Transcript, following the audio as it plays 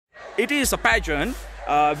It is a pageant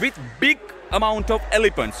with big amount of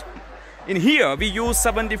elephants. In here, we use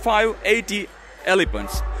 75, 80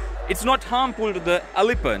 elephants. It's not harmful to the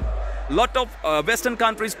elephant. Lot of Western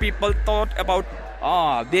countries people thought about,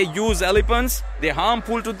 they use elephants, they're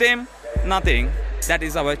harmful to them. Nothing. That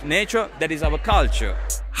is our nature, that is our culture.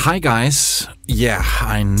 Hi guys. Yeah,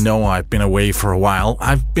 I know I've been away for a while.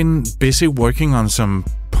 I've been busy working on some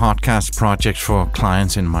podcast projects for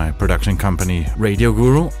clients in my production company Radio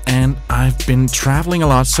Guru, and I've been traveling a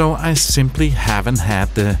lot, so I simply haven't had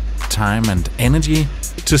the time and energy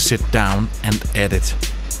to sit down and edit.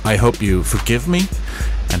 I hope you forgive me.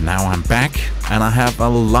 And now I'm back, and I have a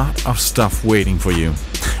lot of stuff waiting for you.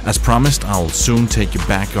 As promised, I'll soon take you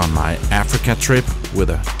back on my Africa trip with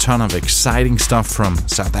a ton of exciting stuff from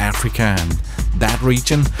South Africa and that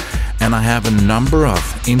region. And I have a number of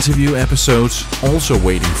interview episodes also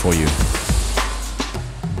waiting for you.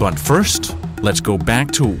 But first, let's go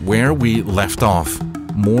back to where we left off.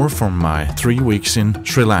 More from my 3 weeks in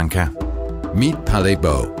Sri Lanka. Meet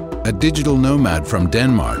Palebo, a digital nomad from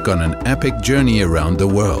Denmark on an epic journey around the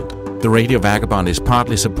world. The Radio Vagabond is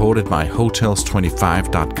partly supported by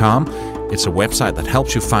Hotels25.com. It's a website that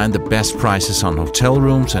helps you find the best prices on hotel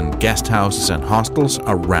rooms and guest houses and hostels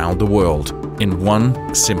around the world in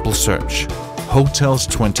one simple search.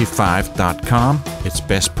 Hotels25.com. It's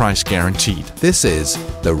best price guaranteed. This is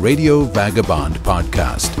the Radio Vagabond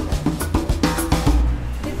podcast.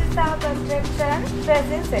 This is our construction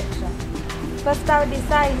pressing section. First, our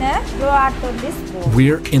designer drew art on this board.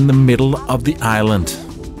 We're in the middle of the island,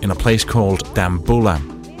 in a place called Dambulla.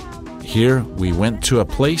 Here we went to a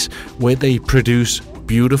place where they produce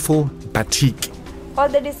beautiful batik. All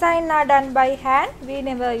the design are done by hand. We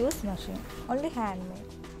never use machine, only handmade.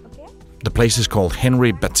 Okay. The place is called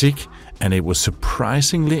Henry Batik, and it was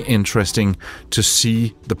surprisingly interesting to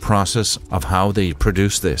see the process of how they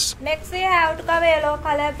produce this. Next, we have to cover yellow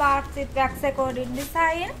color parts with wax according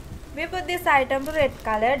design. We put this item to red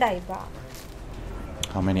color dye bar.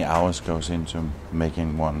 How many hours goes into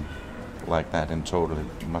making one like that in total?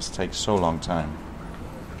 It must take so long time.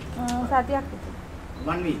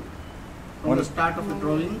 1 week. From the start of the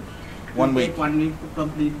drawing, 1 week. Take 1 week to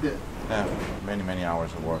complete the... Yeah, many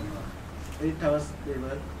hours of work. 8 hours they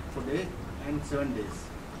work per day and 7 days.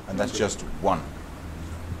 And that's just one.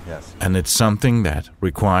 Yes. And it's something that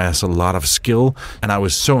requires a lot of skill, and I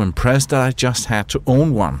was so impressed that I just had to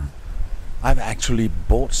own one. I've actually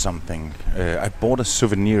bought something. I bought a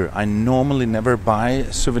souvenir. I normally never buy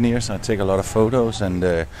souvenirs. I take a lot of photos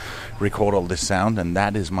and record all this sound, and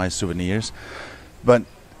that is my souvenirs. But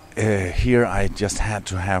here I just had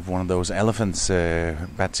to have one of those elephants,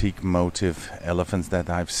 batik motif elephants that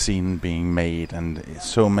I've seen being made, and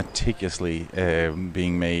so meticulously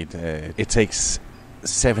being made. It takes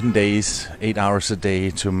 7 days, 8 hours a day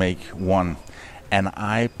to make one, and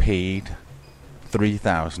I paid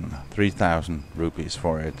 3,000 rupees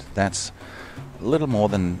for it. That's a little more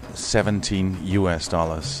than $17 US.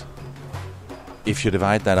 If you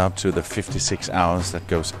divide that up to the 56 hours that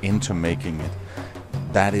goes into making it,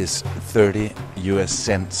 that is 30 US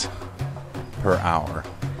cents per hour.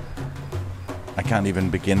 I can't even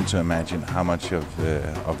begin to imagine how much of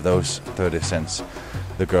those 30 cents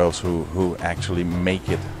the girls who actually make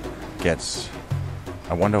it gets.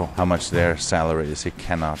 I wonder how much their salary is. It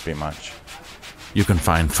cannot be much. You can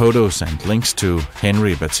find photos and links to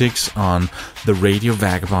Henry Batiks on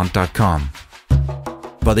theradiovagabond.com.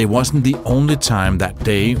 But it wasn't the only time that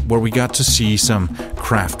day where we got to see some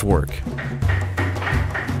craft work.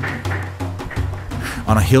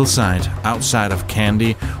 On a hillside outside of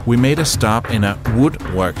Kandy, we made a stop in a wood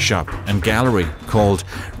workshop and gallery called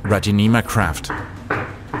Rajinima Craft.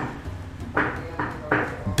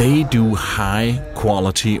 They do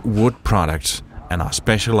high-quality wood products and are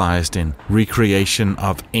specialized in recreation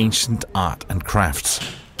of ancient art and crafts.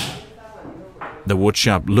 The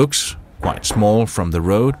woodshop looks quite small from the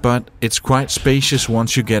road, but it's quite spacious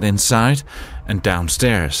once you get inside and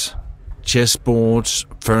downstairs. Chessboards,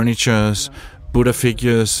 furnitures, Buddha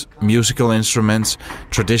figures, musical instruments,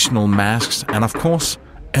 traditional masks, and of course,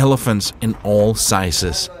 elephants in all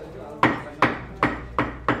sizes.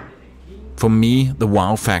 For me, the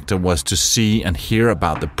wow factor was to see and hear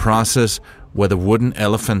about the process where the wooden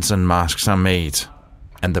elephants and masks are made,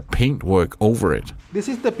 and the paintwork over it. This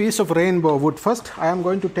is the piece of rainbow wood. First, I am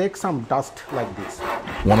going to take some dust like this.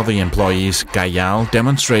 One of the employees, Gayal,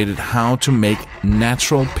 demonstrated how to make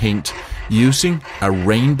natural paint using a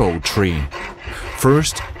rainbow tree.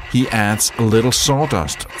 First, he adds a little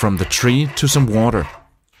sawdust from the tree to some water.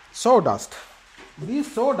 Sawdust.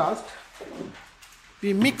 This sawdust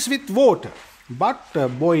we mix with water, but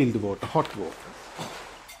boiled water, hot water.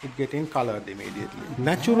 it getting colored immediately.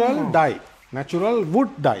 Natural dye, natural wood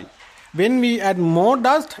dye. When we add more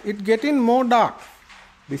dust, it getting more dark.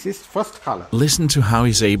 This is first color. Listen to how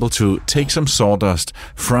he's able to take some sawdust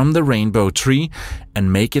from the rainbow tree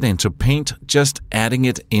and make it into paint, just adding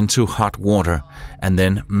it into hot water and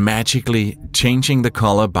then magically changing the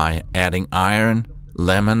color by adding iron,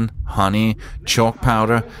 lemon, honey, chalk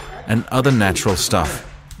powder and other natural stuff.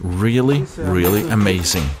 Really, really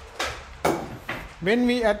amazing. When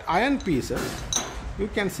we add iron pieces, you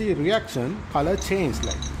can see reaction, color change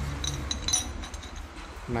like this.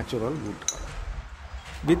 Natural wood color.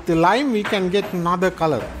 With the lime, we can get another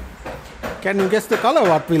color. Can you guess the color?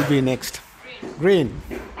 What will be next? Green.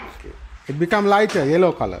 It become lighter,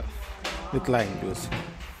 yellow color with lime juice.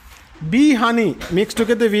 Bee honey mixed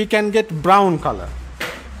together, we can get brown color.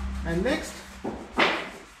 And next,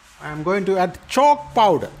 I am going to add chalk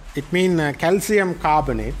powder. It means calcium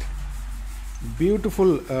carbonate.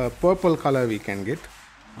 Beautiful purple color we can get.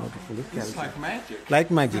 It's like magic.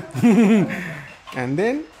 Like magic. And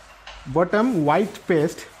then bottom white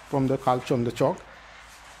paste from the chalk.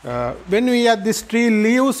 When we add this tree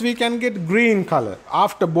leaves, we can get green color.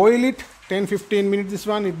 After boil it 10-15 minutes, this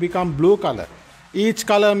one it become blue color. Each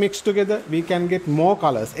color mixed together, we can get more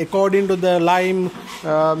colors according to the lime,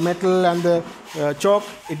 metal and the chalk.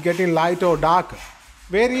 It getting light or darker.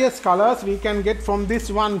 Various colors we can get from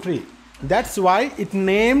this one tree. That's why it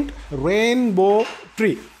named rainbow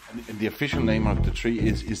tree. And the official name of the tree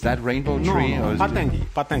is that rainbow tree? No, or is Patangi.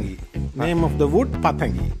 Patangi. Name of the wood,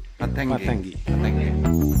 Patangi. Patangi.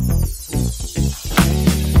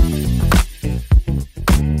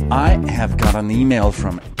 I have got an email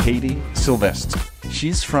from Katie Sylvester.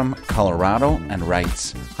 She's from Colorado and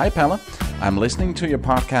writes, "Hi Pella, I'm listening to your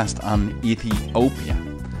podcast on Ethiopia.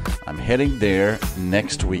 I'm heading there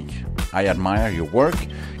next week. I admire your work,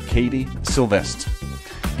 Katie Sylvester."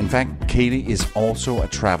 In fact, Katie is also a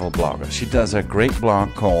travel blogger. She does a great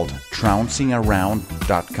blog called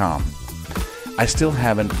trouncingaround.com. I still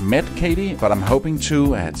haven't met Katie, but I'm hoping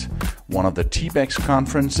to at one of the TBEX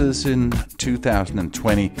conferences in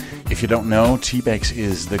 2020. If you don't know, TBEX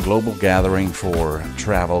is the global gathering for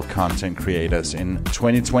travel content creators. In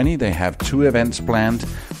 2020, they have 2 events planned,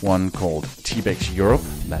 one called TBEX Europe,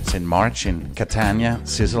 that's in March in Catania,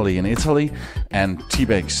 Sicily in Italy, and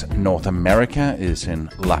TBEX North America is in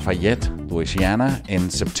Lafayette, Louisiana in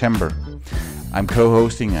September. I'm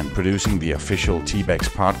co-hosting and producing the official TBEX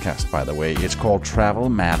podcast, by the way. It's called Travel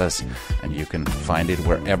Matters, and you can find it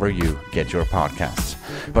wherever you get your podcasts.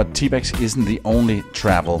 But TBEX isn't the only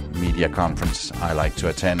travel media conference I like to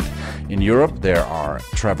attend. In Europe, there are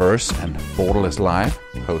Traverse and Borderless Live,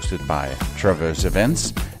 hosted by Traverse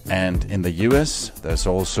Events. And in the US, there's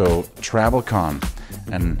also TravelCon,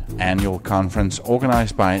 an annual conference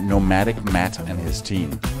organized by Nomadic Matt and his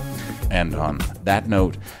team. And on that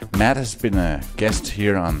note, Matt has been a guest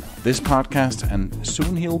here on this podcast, and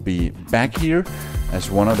soon he'll be back here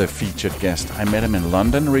as one of the featured guests. I met him in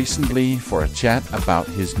London recently for a chat about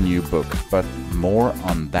his new book, but more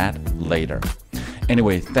on that later.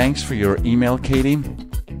 Anyway, thanks for your email, Katie.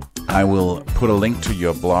 I will put a link to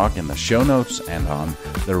your blog in the show notes and on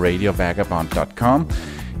theradiovagabond.com.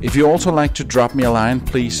 If you also like to drop me a line,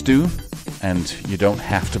 please do. And you don't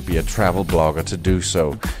have to be a travel blogger to do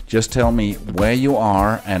so. Just tell me where you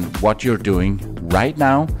are and what you're doing right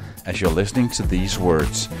now as you're listening to these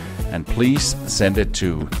words. And please send it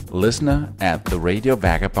to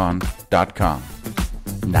listener@theradiovagabond.com.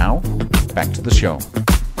 Now, back to the show.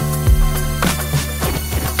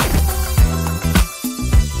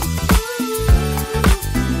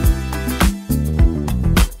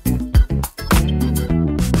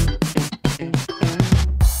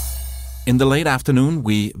 In the late afternoon,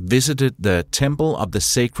 we visited the Temple of the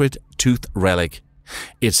Sacred Tooth Relic.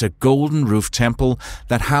 It's a golden roof temple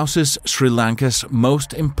that houses Sri Lanka's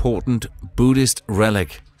most important Buddhist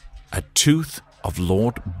relic, a tooth of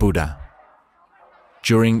Lord Buddha.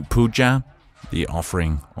 During puja, the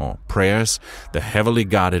offering or prayers, the heavily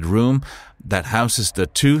guarded room that houses the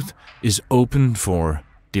tooth is open for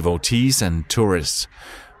devotees and tourists.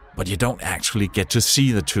 But you don't actually get to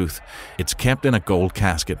see the tooth. It's kept in a gold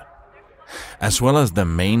casket. As well as the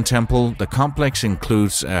main temple, the complex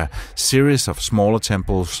includes a series of smaller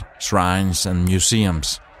temples, shrines, and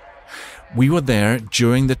museums. We were there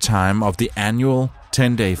during the time of the annual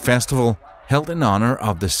 10-day festival held in honor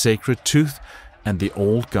of the sacred tooth and the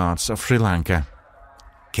old gods of Sri Lanka.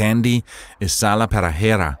 Kandy is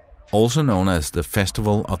Salaparahera, also known as the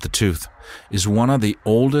Festival of the Tooth, is one of the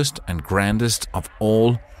oldest and grandest of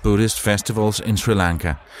all Buddhist festivals in Sri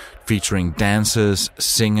Lanka, featuring dancers,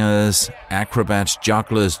 singers, acrobats,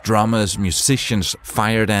 jugglers, drummers, musicians,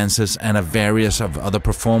 fire dancers, and a variety of other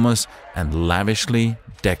performers, and lavishly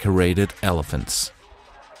decorated elephants.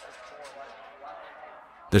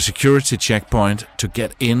 The security checkpoint to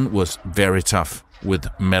get in was very tough, with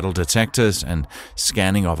metal detectors and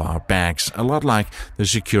scanning of our bags, a lot like the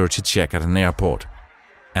security check at an airport.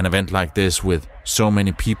 An event like this with so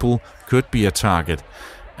many people could be a target,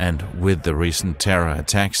 and with the recent terror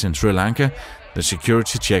attacks in Sri Lanka, the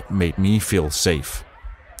security check made me feel safe.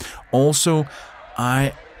 Also,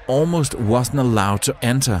 I almost wasn't allowed to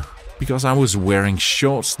enter because I was wearing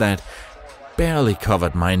shorts that barely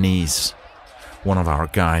covered my knees. One of our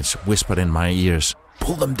guides whispered in my ears,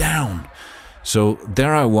 "Pull them down." So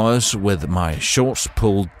there I was with my shorts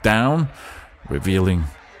pulled down, revealing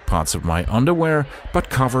parts of my underwear, but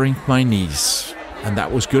covering my knees. And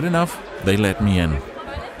that was good enough. They let me in.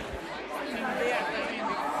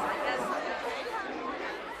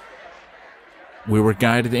 We were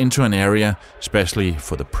guided into an area, especially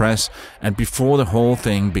for the press, and before the whole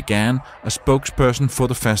thing began, a spokesperson for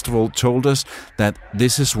the festival told us that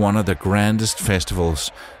this is one of the grandest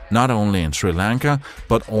festivals, not only in Sri Lanka,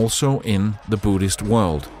 but also in the Buddhist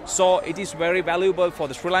world. So it is very valuable for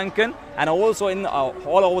the Sri Lankan and also in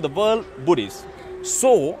all over the world Buddhists.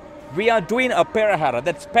 So we are doing a Perahara,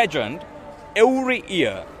 that's pageant, every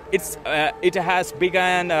year. It has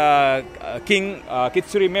begun King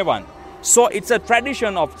Kitsuri Mewan. So it's a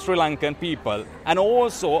tradition of Sri Lankan people and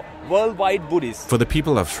also worldwide Buddhists. For the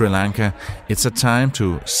people of Sri Lanka, it's a time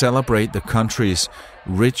to celebrate the country's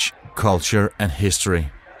rich culture and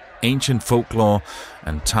history. Ancient folklore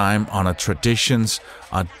and time-honored traditions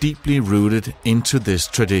are deeply rooted into this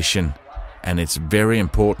tradition, and it's very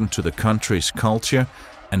important to the country's culture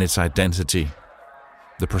and its identity.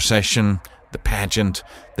 The procession, the pageant,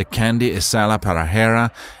 the Kandy Isala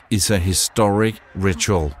Parahera is a historic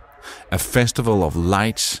ritual, a festival of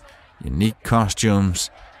lights, unique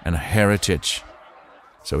costumes, and heritage.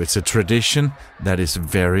 So it's a tradition that is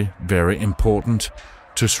very, very important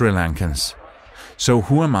to Sri Lankans. So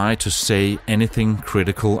who am I to say anything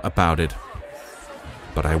critical about it?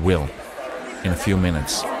 But I will, in a few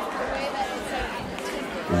minutes.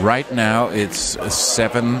 Right now it's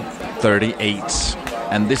 7:38,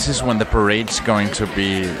 and this is when the parade's going to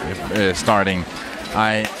be starting.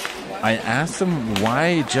 I asked them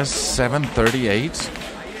why just 7:38,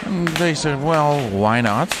 and they said, well, why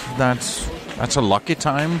not? That's a lucky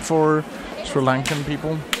time for Sri Lankan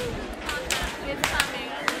people.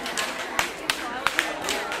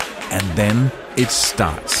 And then it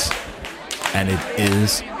starts, and it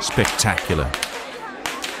is spectacular.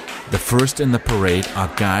 The first in the parade are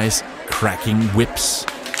guys cracking whips.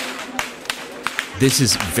 This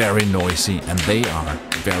is very noisy, and they are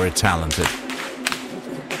very talented.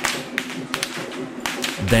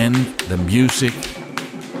 Then the music,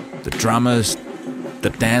 the drummers,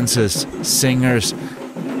 the dancers, singers,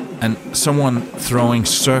 and someone throwing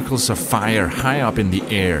circles of fire high up in the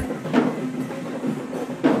air.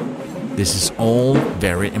 This is all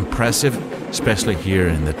very impressive, especially here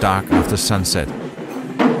in the dark after sunset.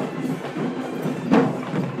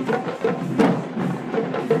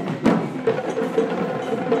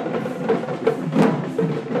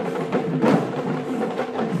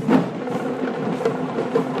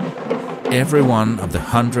 Every one of the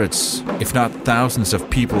hundreds, if not thousands of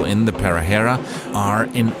people in the Perahera are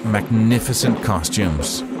in magnificent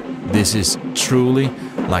costumes. This is truly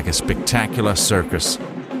like a spectacular circus.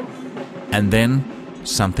 And then,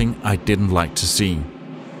 something I didn't like to see.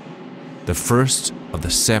 The first of the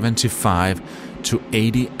 75 to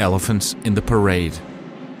 80 elephants in the parade.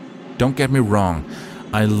 Don't get me wrong,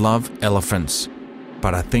 I love elephants,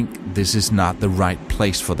 but I think this is not the right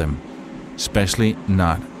place for them, especially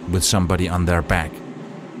not with somebody on their back.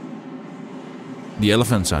 The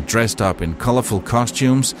elephants are dressed up in colorful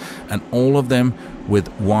costumes, and all of them with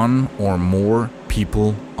one or more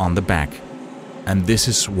people on the back. And this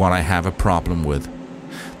is what I have a problem with.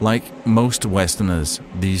 Like most Westerners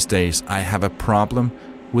these days, I have a problem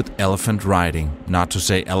with elephant riding, not to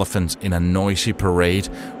say elephants in a noisy parade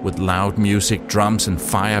with loud music, drums and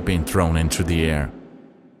fire being thrown into the air.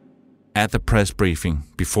 At the press briefing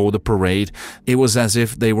before the parade, it was as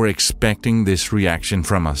if they were expecting this reaction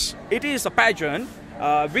from us. It is a pageant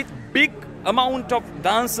with big amount of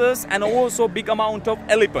dancers and also big amount of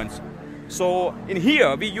elephants. So in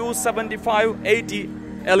here we use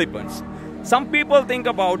 75-80 elephants. Some people think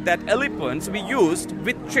about that elephants we used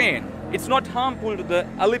with chain. It's not harmful to the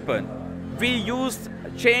elephant. we use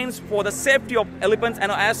chains for the safety of elephants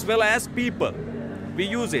and as well as people. We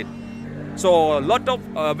use it. So a lot of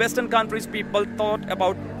Western countries people thought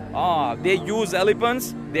about they use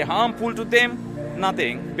elephants, they're harmful to them.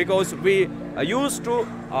 Nothing, because we used to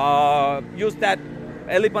use that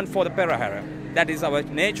elephant for the perahera. That is our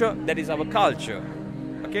nature, that is our culture.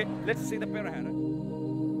 Okay, let's see the perahera.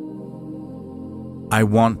 I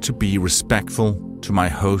want to be respectful to my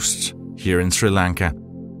hosts here in Sri Lanka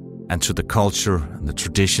and to the culture and the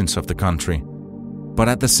traditions of the country. But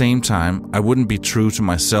at the same time, I wouldn't be true to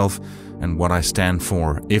myself and what I stand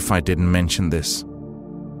for if I didn't mention this.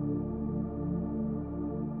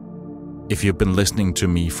 If you've been listening to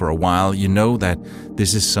me for a while, you know that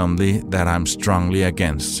this is something that I'm strongly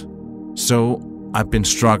against. So I've been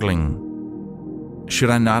struggling. Should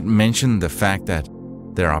I not mention the fact that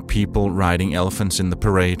there are people riding elephants in the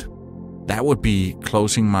parade? That would be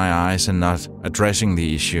closing my eyes and not addressing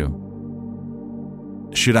the issue.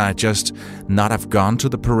 Should I just not have gone to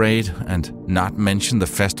the parade and not mention the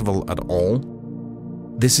festival at all?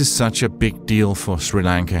 This is such a big deal for Sri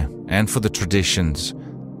Lanka and for the traditions,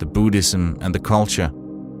 the Buddhism and the culture,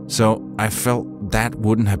 so I felt that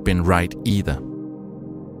wouldn't have been right either.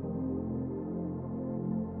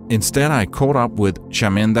 Instead, I caught up with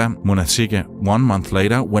Shamenda Munasige 1 month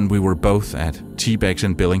later when we were both at T-Bex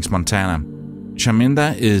in Billings, Montana.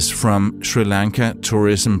 Shamenda is from Sri Lanka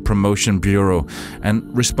Tourism Promotion Bureau and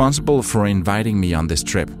responsible for inviting me on this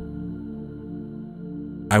trip.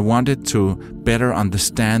 I wanted to better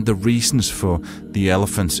understand the reasons for the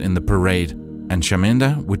elephants in the parade, and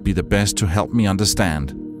Shamenda would be the best to help me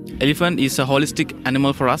understand. Elephant is a holistic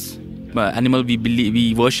animal for us. Animal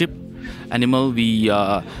we worship. Animal we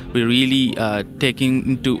really taking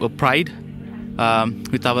into a pride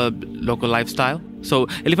with our local lifestyle. So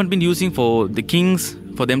elephant been using for the kings,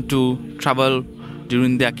 for them to travel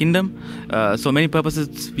during their kingdom. So many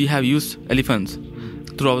purposes we have used elephants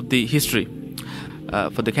throughout the history.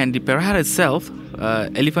 For the Kandy Perahera itself,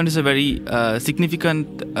 elephant is a very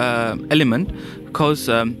significant element because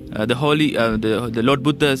the Lord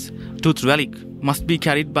Buddha's tooth relic must be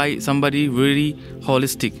carried by somebody very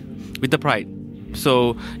holistic with the pride.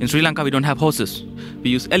 So in Sri Lanka we don't have horses, we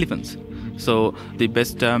use elephants. So the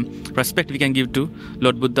best respect we can give to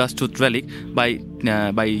Lord Buddha's tooth relic by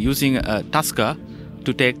using a tusker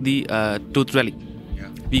to take the tooth relic. Yeah.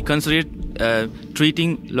 We consider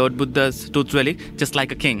treating Lord Buddha's tooth relic just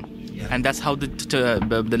like a king. Yeah. And that's how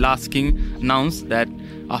the last king announced that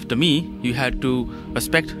after me you had to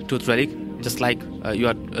respect tooth relic just like you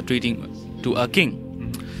are treating to a king.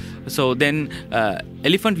 So then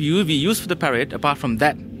elephant we use for the parade, apart from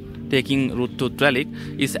that, taking root tooth relic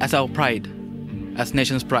is as our pride, as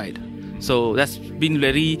nation's pride. So that's been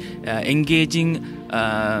very engaging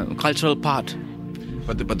cultural part.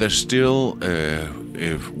 But there's still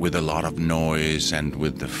with a lot of noise and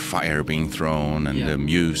with the fire being thrown and the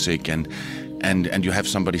music and you have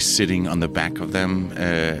somebody sitting on the back of them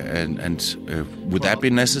would that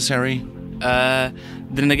be necessary?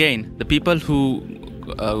 Then again, the people who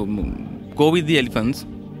go with the elephants,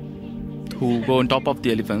 who go on top of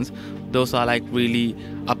the elephants, those are like really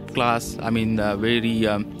up class. I mean, very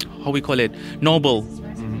how we call it, noble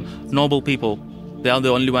people. They are the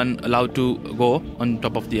only one allowed to go on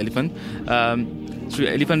top of the elephant. So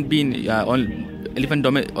elephant being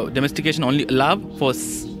domestication only allowed for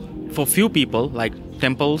few people, like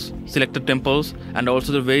temples, selected temples, and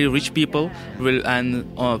also the very rich people and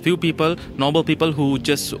few people, noble people who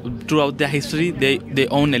just throughout their history they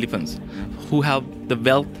own elephants, who have the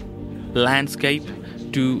wealth, landscape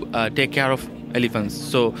to take care of elephants.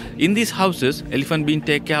 So in these houses, elephant being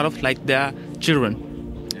taken care of like their children.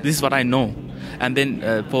 This is what I know. And then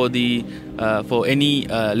for any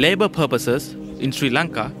labor purposes in Sri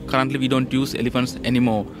Lanka, currently we don't use elephants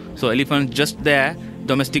anymore. So elephants just there.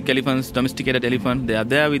 Domesticated elephant, they are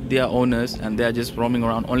there with their owners and they are just roaming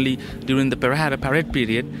around. Only during the parade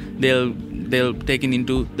period, they'll taken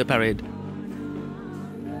into the parade.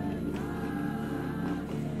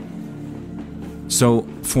 So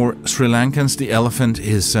for Sri Lankans, the elephant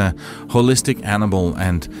is a holistic animal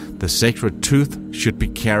and the sacred tooth should be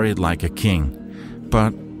carried like a king.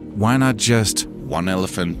 But why not just one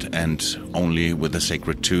elephant and only with a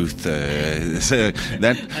sacred tooth?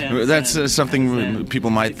 That's something people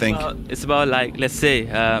might think. It's about like, let's say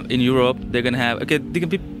in Europe they're gonna have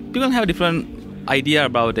people have a different idea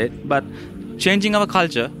about it, but changing our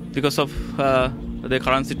culture because of the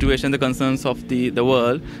current situation, the concerns of the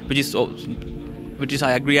world, which is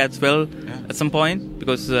I agree as well at some point,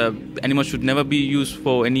 because animals should never be used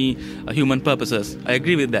for any human purposes. I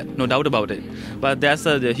agree with that, no doubt about it. But there's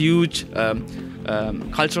a huge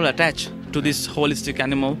cultural attach to this holistic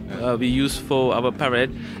animal we use for our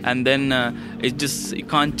parade, and then it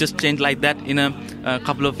can't just change like that in a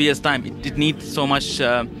couple of years' time. It needs so much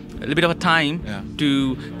a little bit of a time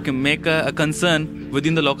to make a concern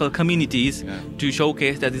within the local communities to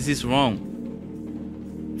showcase that this is wrong.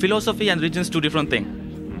 Philosophy and religion is two different things.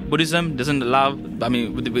 Buddhism doesn't allow. I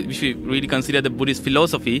mean, if you really consider the Buddhist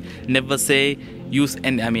philosophy, never say use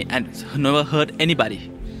and never hurt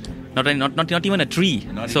anybody. Not even a tree.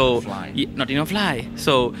 Not even a fly.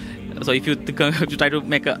 So if you try to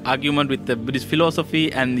make an argument with the Buddhist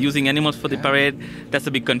philosophy and using animals for the parade, that's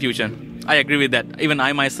a big confusion. I agree with that. Even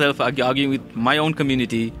I myself arguing with my own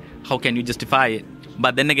community, how can you justify it?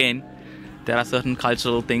 But then again, there are certain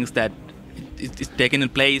cultural things that is taken in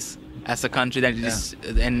place as a country that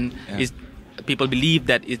people believe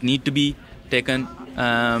that it need to be taken.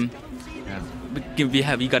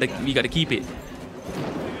 We gotta keep it.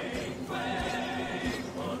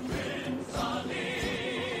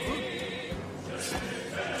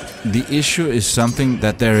 The issue is something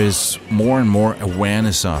that there is more and more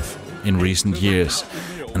awareness of in recent years.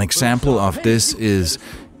 An example of this is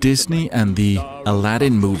Disney and the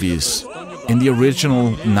Aladdin movies. In the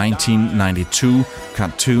original 1992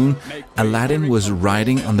 cartoon, Aladdin was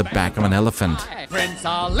riding on the back of an elephant. Prince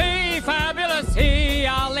Ali, fabulous he,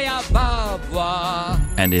 Ali Ababa.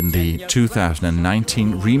 And in the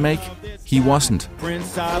 2019 remake, he wasn't.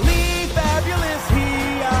 Prince Ali, fabulous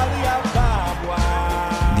he, Ali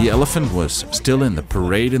Ababa. The elephant was still in the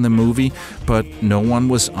parade in the movie, but no one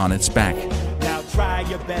was on its back. Now try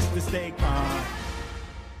your best to stay calm.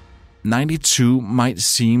 92 might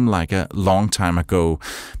seem like a long time ago,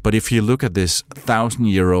 but if you look at this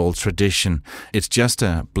 1,000-year-old tradition, it's just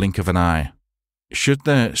a blink of an eye. Should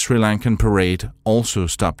the Sri Lankan parade also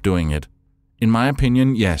stop doing it? In my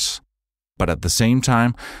opinion, yes. But at the same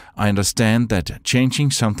time, I understand that changing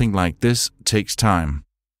something like this takes time.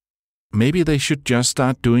 Maybe they should just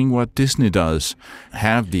start doing what Disney does,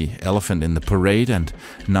 have the elephant in the parade and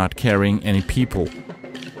not carrying any people.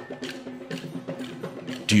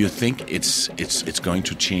 Do you think it's going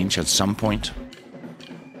to change at some point?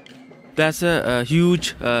 There's a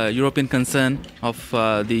huge European concern of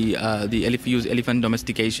the elephant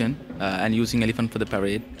domestication and using elephant for the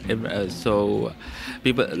parade. So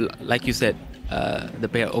people, like you said,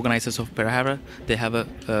 the organizers of Perahara, they have a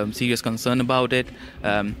serious concern about it,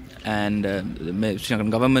 and the Sri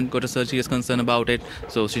Lankan government got a serious concern about it.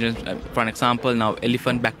 So, for an example, now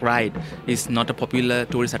elephant back ride is not a popular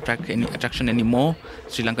tourist attraction anymore.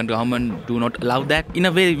 Sri Lankan government do not allow that. In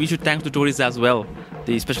a way, we should thank the tourists as well,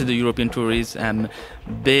 especially the European tourists, and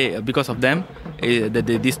because of them,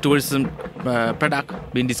 this tourism product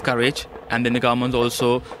being discouraged, and then the government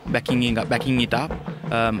also backing it up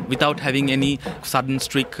without having any sudden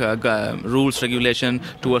strict rules, regulation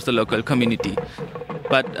towards the local community.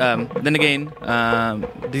 But then again,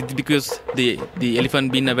 because the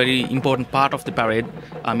elephant being a very important part of the parade,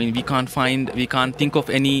 I mean, we can't think of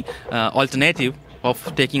any alternative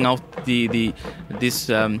of taking out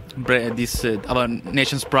our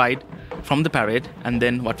nation's pride from the parade, and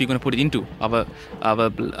then what we're going to put it into the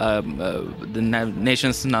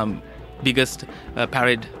nation's biggest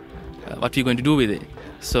parade. What we're going to do with it?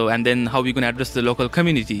 So, and then how we're going to address the local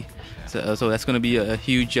community. So that's going to be a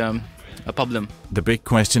huge a problem. The big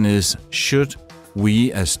question is, should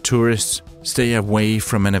we as tourists stay away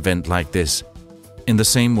from an event like this? In the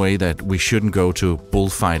same way that we shouldn't go to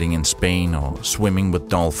bullfighting in Spain or swimming with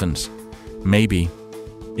dolphins. Maybe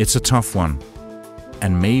it's a tough one.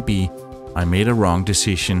 And maybe I made a wrong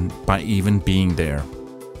decision by even being there.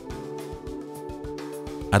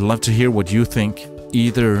 I'd love to hear what you think,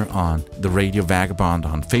 either on the Radio Vagabond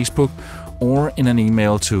on Facebook or in an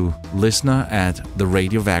email to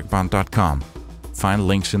listener@theradiovagabond.com. Find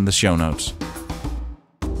links in the show notes.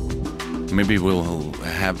 Maybe we'll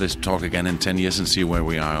have this talk again in 10 years and see where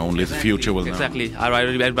we are. Only the future will know. Exactly. I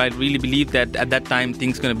really believe that at that time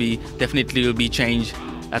things will be changed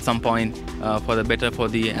at some point for the better for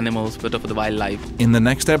the animals, better for the wildlife. In the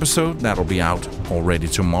next episode, that'll be out already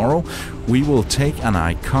tomorrow, we will take an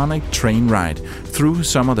iconic train ride through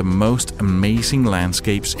some of the most amazing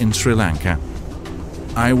landscapes in Sri Lanka.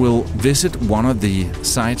 I will visit one of the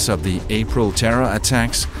sites of the April terror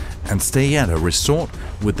attacks and stay at a resort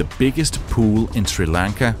with the biggest pool in Sri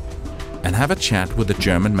Lanka and have a chat with the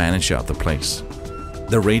German manager of the place.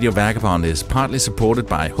 The Radio Vagabond is partly supported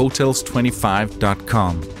by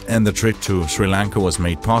Hotels25.com, and the trip to Sri Lanka was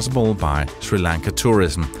made possible by Sri Lanka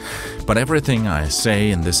Tourism. But everything I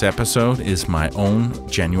say in this episode is my own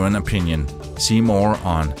genuine opinion. See more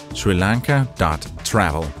on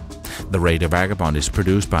srilanka.travel. The Radio Vagabond is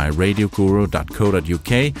produced by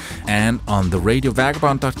radioguru.co.uk, and on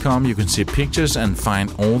theradiovagabond.com you can see pictures and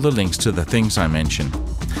find all the links to the things I mentioned.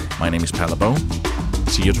 My name is Palabo.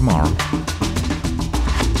 See you tomorrow.